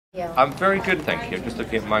Yeah. I'm very good, thank you. I'm just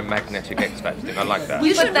looking at my magnetic X Factor thing. I like that.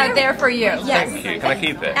 You put that there for you. Yes. Thank you. Can I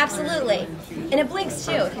keep it? Absolutely. And it blinks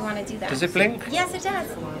too if you want to do that. Does it blink? Yes, it does.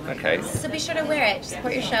 Okay. So be sure to wear it to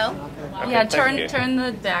support your show. Okay, Yeah, thank you. turn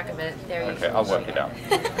the back of it. There you Okay, go. I'll work it out.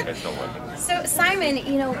 It's not working. So Simon,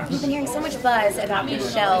 you know, we've been hearing so much buzz about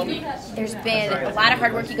this show. There's been a lot of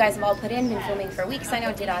hard work you guys have all put in, been filming for weeks. I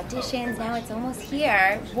know, did auditions, now it's almost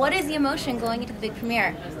here. What is the emotion going into the big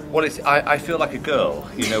premiere? Well, I feel like a girl,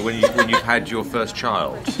 you know, when you've had your first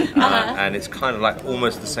child, and it's kind of like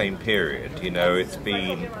almost the same period. You know, it's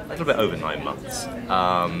been a little bit over 9 months,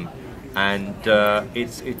 and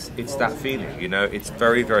it's that feeling. You know, it's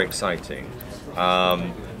very, very exciting.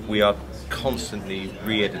 We are constantly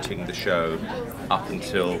re-editing the show up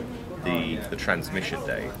until the transmission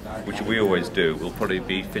day, which we always do. We'll probably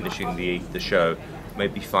be finishing the show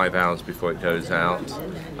maybe 5 hours before it goes out.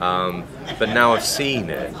 But now I've seen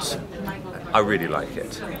it, I really like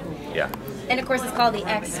it. Yeah. And of course it's called the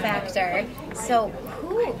X Factor. So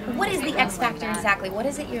what is the X Factor exactly? What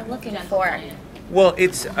is it you're looking for? Well,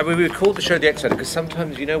 we would call the show the X Factor because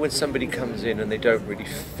sometimes, you know, when somebody comes in and they don't really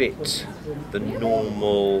fit the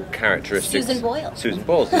normal characteristics. Susan Boyle. Susan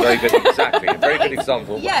Boyle's a very good, exactly, a very good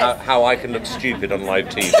example of Yes. how I can look stupid on live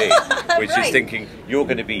TV, which is thinking, you're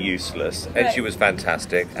going to be useless, and she was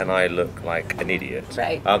fantastic, and I look like an idiot.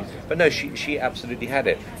 Right. But no, she absolutely had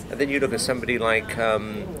it. And then you look at somebody like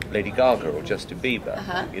Lady Gaga or Justin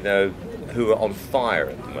Bieber, you know, who are on fire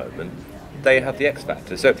at the moment. They have the X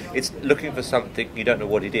Factor. So it's looking for something, you don't know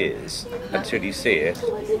what it is until you see it.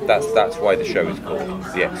 That's why the show is called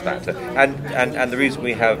the X Factor. And the reason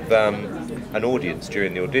we have an audience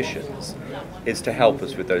during the auditions is to help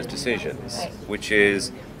us with those decisions, which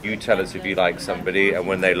is you tell us if you like somebody, and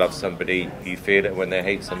when they love somebody, you feel it, and when they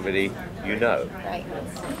hate somebody, you know. Right.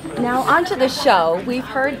 Now onto the show. We've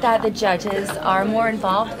heard that the judges are more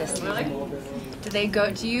involved this season. Do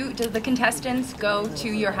the contestants go to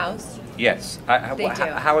your house? Yes. They do.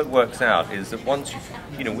 How it works out is that once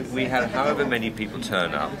you know, we have however many people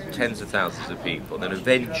turn up, tens of thousands of people, then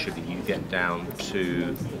eventually you get down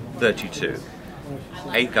to 32.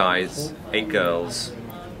 8 guys, 8 girls,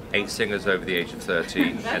 8 singers over the age of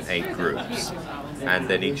 30, and 8 groups. And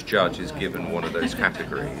then each judge is given one of those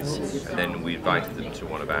categories, and then we invited them to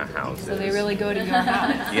one of our houses. So they really go to your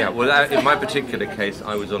house? Yeah, well, in my particular case,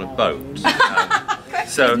 I was on a boat.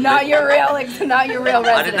 So not your real residence.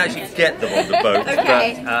 I didn't actually get them on the boat,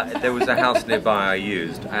 Okay. but there was a house nearby I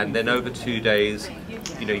used, and then over 2 days,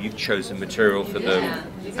 you know, you've chosen material for them,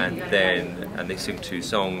 and they sing 2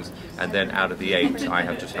 songs, and then out of the 8, I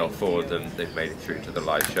have to tell 4 of them they've made it through to the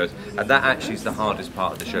live shows, and that actually is the hardest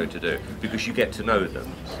part of the show to do, because you get to know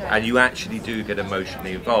them, and you actually do get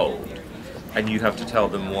emotionally involved. And you have to tell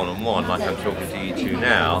them one-on-one, like I'm talking to you two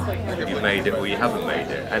now, if you made it or you haven't made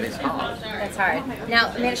it, and it's hard. That's hard. Now,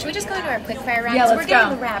 Amanda, should we just go into our quick fire round? Yeah, So let's we're getting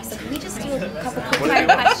go. the wrap, so can we just do a couple quick fire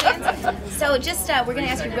questions? So just, we're going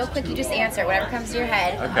to ask you real quick, you just answer whatever comes to your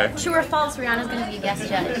head. Okay. True or false, Rihanna's going to be a guest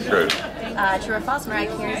judge? True. True or false,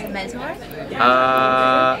 Mariah Carey's a mentor?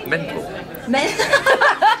 Mental.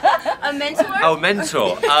 A mentor? Oh,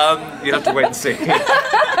 mentor. You have to wait and see.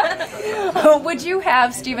 Would you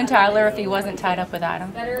have Steven Tyler if he wasn't tied up with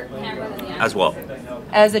Adam? As well.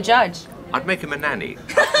 As a judge? I'd make him a nanny.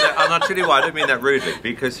 And I'll tell you why, I don't mean that rudely,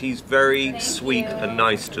 because he's very sweet and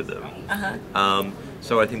nice to them.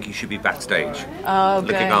 So I think he should be backstage,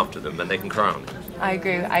 looking after them, and they can cry on him. I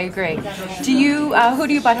agree. Do you, who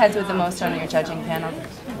do you butt heads with the most on your judging panel?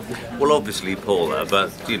 Well, obviously Paula,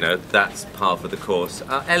 but you know, that's part of the course.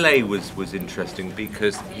 LA was interesting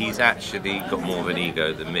because he's actually got more of an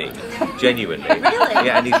ego than me, genuinely. Really?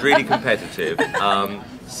 Yeah, and he's really competitive.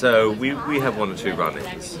 So we have 1 or 2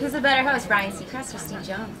 run-ins. Who's a better host, Ryan Seacrest or Steve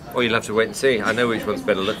Jones? Well, you'll have to wait and see. I know which one's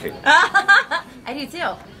better looking. I do too.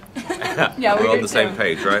 Yeah, We're we on do the same too.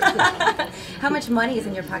 page, right? How much money is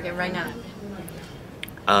in your pocket right now?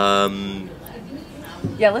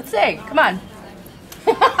 Yeah, let's see. Come on.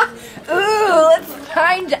 Ooh, let's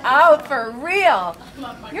find out for real.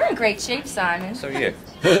 You're in great shape, Simon. So you.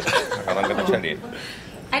 And I'm going to tell you.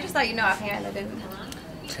 I just thought you know offhand. I didn't.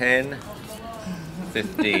 10,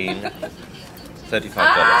 15, $35.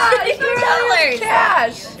 $35.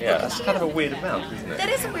 Cash. Yeah, that's kind of a weird amount, isn't it? That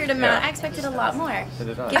is a weird amount. Yeah. I expected a lot more. So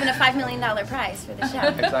did I. Given a $5 million prize for the show.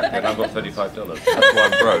 Exactly, and I've got $35. That's why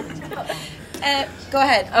I'm broke. Go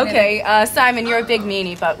ahead. Okay, Simon, you're a big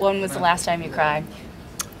meanie, but when was the last time you cried?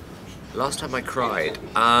 Last time I cried,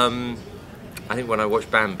 I think when I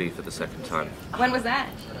watched Bambi for the second time. When was that?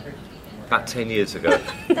 About 10 years ago.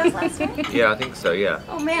 That was last year? Yeah, I think so, yeah.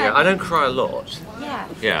 Oh, man. Yeah, I don't cry a lot. Yeah.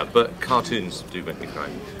 Yeah, but cartoons do make me cry.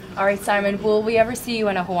 All right, Simon, will we ever see you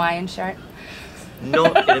in a Hawaiian shirt?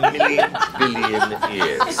 Not in a million billion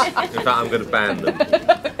years. In fact, I'm going to ban them.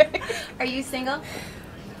 Are you single?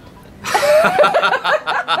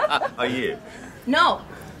 Are you? No.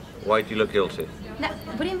 Why do you look guilty? No.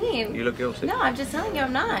 What do you mean? You look guilty. No, I'm just telling you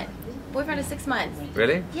I'm not. Boyfriend of 6 months.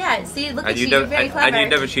 Really? Yeah, see, look And at you you, never, you're very and, clever. and you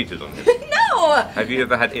never cheated on him? No! Have you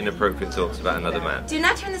ever had inappropriate thoughts about another man? Do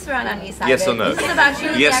not turn this around on me, Simon. Yes or no? This is about you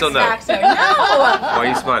and Yes the or no? X Factor. No! Why are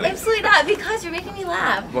you smiling? Absolutely not, because you're making me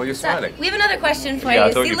laugh. Well, you're smiling. We have another question for Yeah,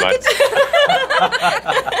 you. I thought See, you look might.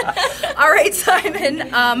 at you. All right, Simon,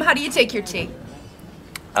 how do you take your tea?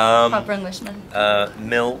 Proper Englishman.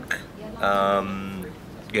 Milk.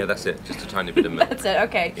 Yeah, that's it. Just a tiny bit of milk. That's it,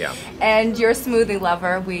 okay. Yeah. And you're a smoothie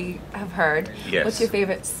lover, we have heard. Yes. What's your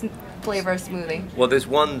favorite flavor of smoothie? Well, there's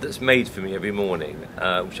one that's made for me every morning,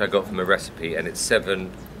 which I got from a recipe, and it's 7.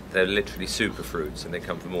 They're literally superfruits, and they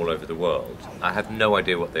come from all over the world. I have no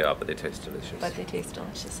idea what they are, but they taste delicious. But they taste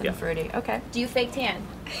delicious and Yeah. fruity. Okay. Do you fake tan?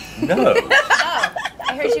 No. Oh,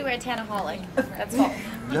 I heard you were a tanaholic. That's false.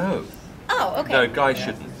 No. Oh, okay. No, guys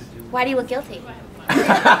shouldn't. Why do you look guilty?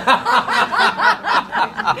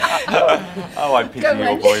 Oh, I pity Good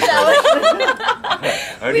your one. boyfriend.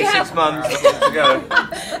 Only 6 months, not long to go.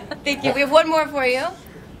 Thank you. We have one more for you.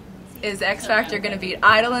 Is X Factor going to beat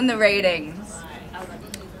Idol in the ratings?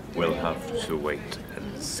 We'll have to wait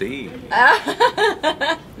and see.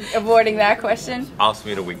 Avoiding that question? Ask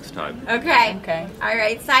me in a week's time. Okay. Okay. All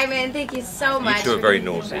right, Simon, thank you so You much. two are for very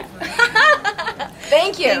being naughty.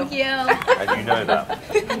 Thank you. Thank you. And you know that.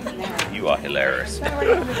 You are hilarious.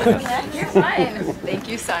 You're fine. Thank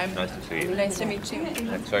you, Simon. Nice to see you. Nice to meet you.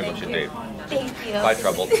 Thanks very much indeed. Thank you. Bye,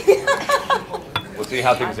 Trouble. We'll see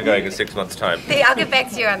how things are going in 6 months' time. I'll get back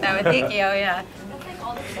to you on that one. Thank you. Yeah.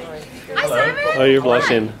 Hi, Simon. Oh, you're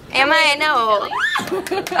blushing. Am I? No.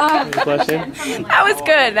 You're blushing? That was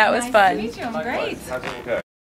good. That was fun. Great. How's it all going?